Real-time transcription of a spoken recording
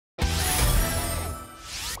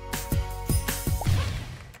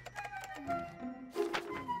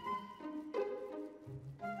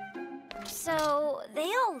So, they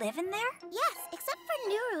all live in there? Yes, except for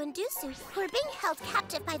Nuru and Dusu, who are being held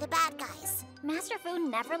captive by the bad guys. Master Fu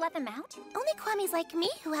never let them out? Only Kwamis like me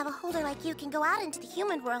who have a holder like you can go out into the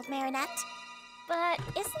human world, Marinette. But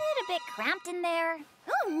isn't it a bit cramped in there?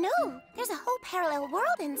 Oh, no! There's a whole parallel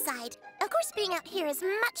world inside. Of course, being out here is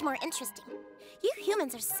much more interesting. You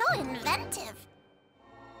humans are so inventive.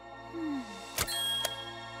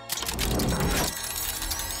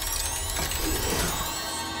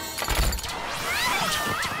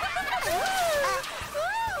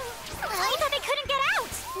 I thought they couldn't get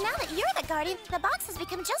out! Now that you're the guardian, the box has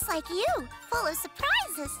become just like you, full of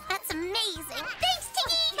surprises. That's amazing. Thanks,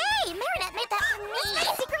 Tiggy! Hey, Marinette made that for me. My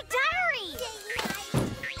secret diary!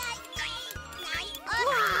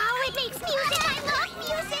 Wow, it makes music! I love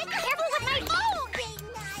music! Careful with my phone!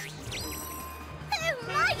 Oh,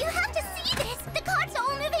 Ma, you have to see this! The carts are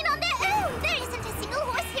all moving on their own! There isn't a single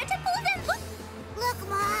horse here to pull them! Look,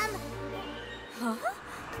 Mom! Huh?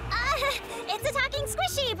 It's a talking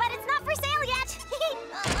squishy, but it's not for sale yet!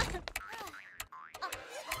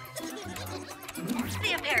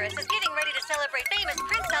 The Paris is getting ready to celebrate famous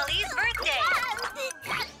Prince Ali's birthday!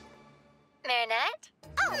 Marinette?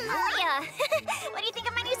 Oh, yeah! What do you think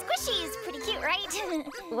of my new squishies? Pretty cute, right?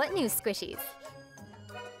 What new squishies?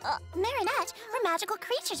 Marinette, we're magical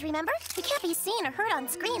creatures, remember? We can't be seen or heard on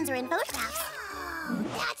screens or in photographs.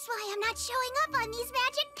 That's why I'm not showing up on these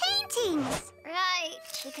magic paintings! Right.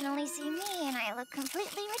 You can only see me, and I look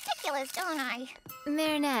completely ridiculous, don't I?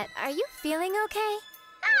 Marinette, are you feeling okay?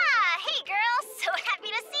 Ah, hey, girl! So happy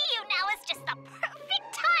to see you! Now is just the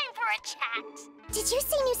perfect time for a chat! Did you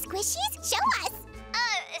see new squishies? Show us!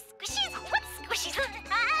 Squishies? What squishies?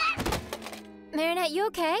 Marinette, you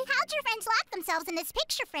okay? How'd your friends lock themselves in this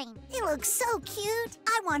picture frame? He looks so cute.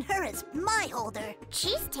 I want her as my holder.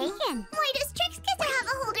 She's taken. Why does Trix get to have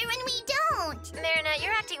a holder when we don't? Marinette,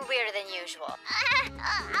 you're acting weirder than usual.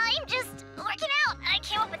 I'm just working out. I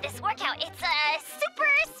came up with this workout. It's a super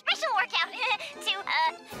special workout to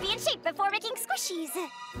be in shape before making squishies.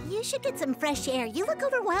 You should get some fresh air. You look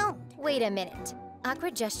overwhelmed. Wait a minute.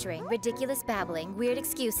 Awkward gesturing, ridiculous babbling, weird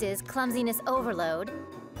excuses, clumsiness overload.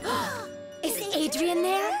 Is Adrien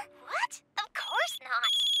there? What? Of course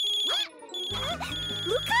not.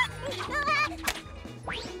 Luca?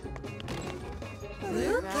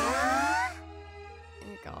 Luca?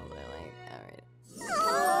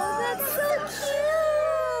 Oh, that's so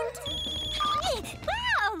cute!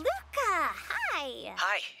 Wow, Luca! Hi!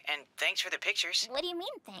 Hi, and thanks for the pictures. What do you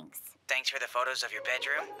mean, thanks? Thanks for the photos of your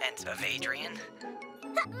bedroom and of Adrien.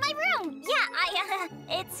 My room! Yeah,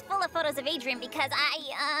 it's full of photos of Adrien because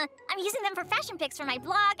I'm using them for fashion pics for my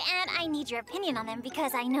blog, and I need your opinion on them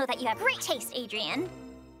because I know that you have great taste, Adrien.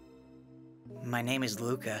 My name is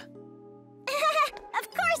Luca. Of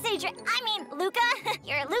course, Adrien! I mean, Luca!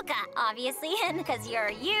 You're Luca, obviously, and because you're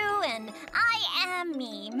you, and I am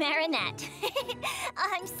me, Marinette.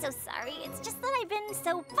 I'm so sorry. It's just that I've been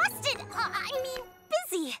so busted.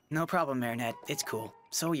 Busy. No problem, Marinette. It's cool.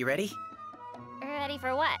 So, you ready? Ready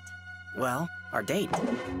for what? Well, our date.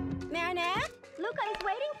 Marinette, Luca is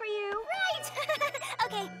waiting for you. Right!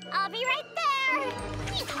 Okay, I'll be right there.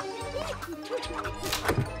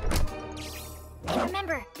 And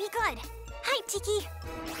remember, be good. Hi, Tiki.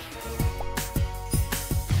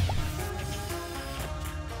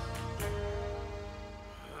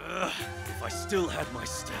 If I still had my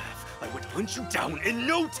staff, I would hunt you down in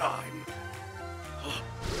no time.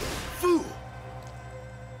 Fu!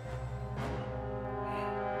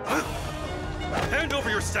 Hand over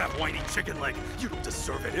your staff, whiny chicken leg. You don't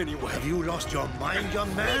deserve it anyway. Have you lost your mind,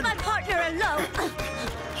 young man? Leave my partner alone.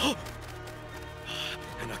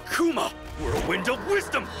 An Akuma, whirlwind of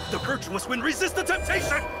wisdom. The virtuous wind resist the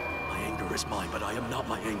temptation. My anger is mine, but I am not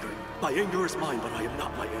my anger. My anger is mine, but I am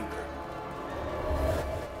not my anger.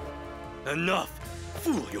 Enough!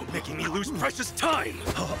 Fool, you're making me lose precious time!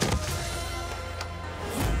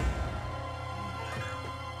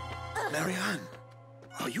 Marianne,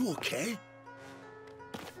 are you okay?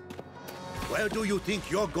 Where do you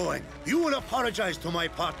think you're going? You will apologize to my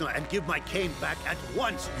partner and give my cane back at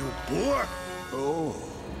once, you boor! Oh,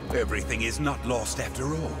 everything is not lost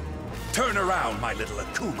after all. Turn around, my little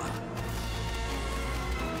Akuma.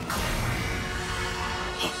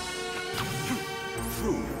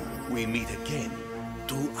 Fu, we meet again.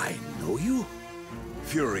 Do I know you?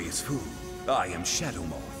 Furious Fu, I am Shadow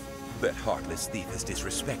Moth. That heartless thief has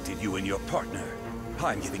disrespected you and your partner.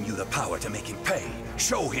 I'm giving you the power to make him pay.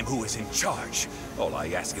 Show him who is in charge. All I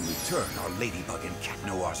ask in return are Ladybug and Cat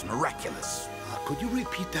Noir's Miraculous. Could you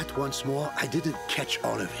repeat that once more? I didn't catch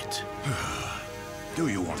all of it. Do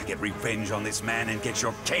you want to get revenge on this man and get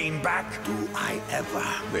your cane back? Do I ever?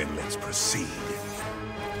 Then let's proceed.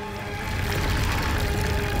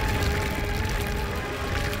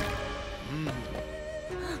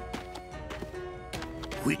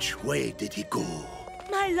 Which way did he go?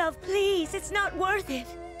 My love, please, it's not worth it.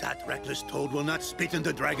 That reckless toad will not spit in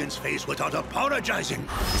the dragon's face without apologizing.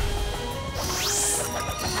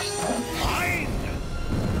 Fine!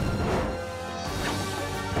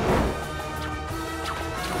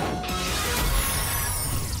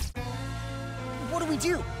 What do we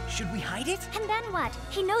do? Should we hide it? And then what?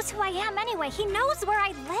 He knows who I am anyway. He knows where I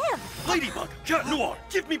live. Ladybug, Cat Noir,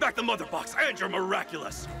 give me back the mother box and your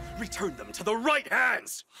Miraculous. Return them to the right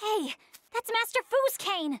hands. Hey, that's Master Fu's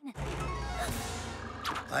cane.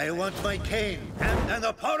 I want my cane and an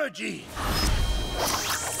apology.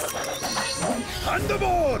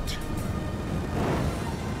 Thunderbolt!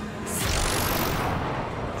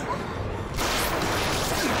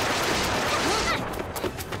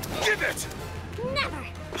 Give it! Never.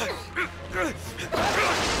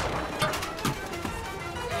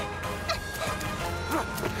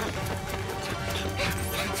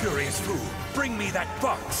 Furious Fu, bring me that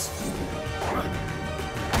box!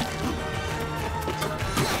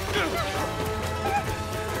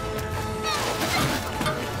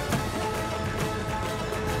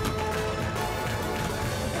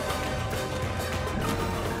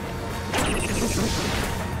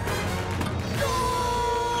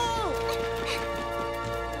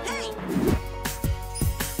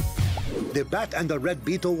 The Bat and the Red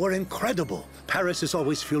Beetle were incredible. Paris is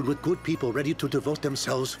always filled with good people ready to devote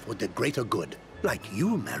themselves for the greater good. Like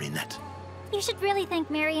you, Marinette. You should really thank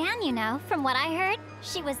Marianne, you know. From what I heard,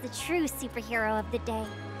 she was the true superhero of the day.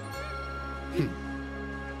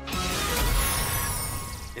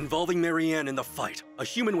 Involving Marianne in the fight, a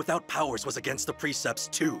human without powers was against the precepts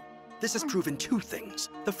too. This has proven two things.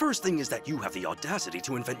 The first thing is that you have the audacity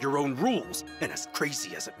to invent your own rules, and as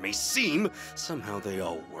crazy as it may seem, somehow they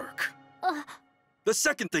all work. The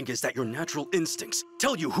second thing is that your natural instincts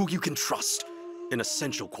tell you who you can trust, an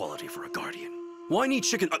essential quality for a guardian. Why need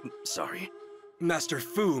chicken? Sorry. Master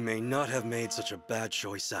Fu may not have made such a bad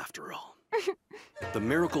choice after all. The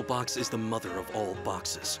Miracle Box is the mother of all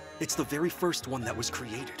boxes. It's the very first one that was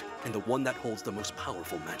created, and the one that holds the most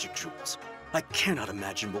powerful magic jewels. I cannot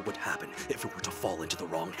imagine what would happen if it were to fall into the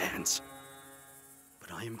wrong hands.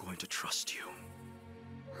 But I am going to trust you.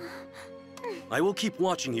 I will keep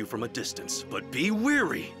watching you from a distance, but be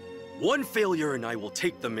wary. One failure and I will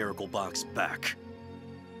take the Miracle Box back.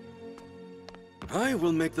 I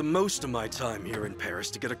will make the most of my time here in Paris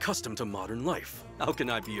to get accustomed to modern life. How can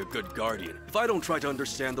I be a good guardian if I don't try to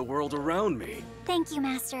understand the world around me? Thank you,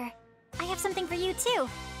 Master. I have something for you, too.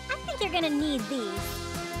 I think you're gonna need these.